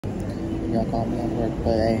y'all call me at work,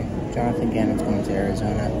 but hey, Jonathan Gannon's going to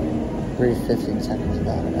Arizona. Brief 15 seconds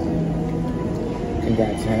about it.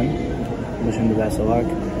 Congrats to him. Wish him the best of luck.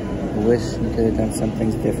 I wish he could have done some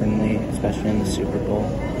things differently, especially in the Super Bowl.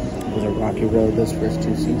 It was a rocky road those first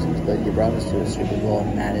 2 seasons, but you brought us to a Super Bowl,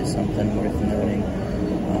 and that is something worth noting.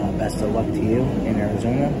 Best of luck to you in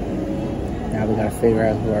Arizona. Now we got to figure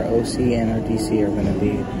out who our OC and our DC are going to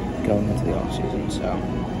be going into the offseason. So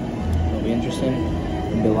it'll be interesting.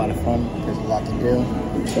 It'll be a lot of fun. There's a lot to do.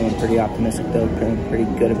 I'm feeling pretty optimistic though, feeling pretty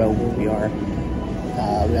good about where we are.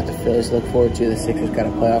 We got the Phillies to look forward to. The Sixers got a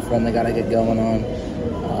playoff run they got to get going on.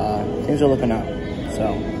 Things are looking up.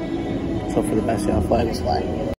 So let's hope for the best. Y'all flag is flag.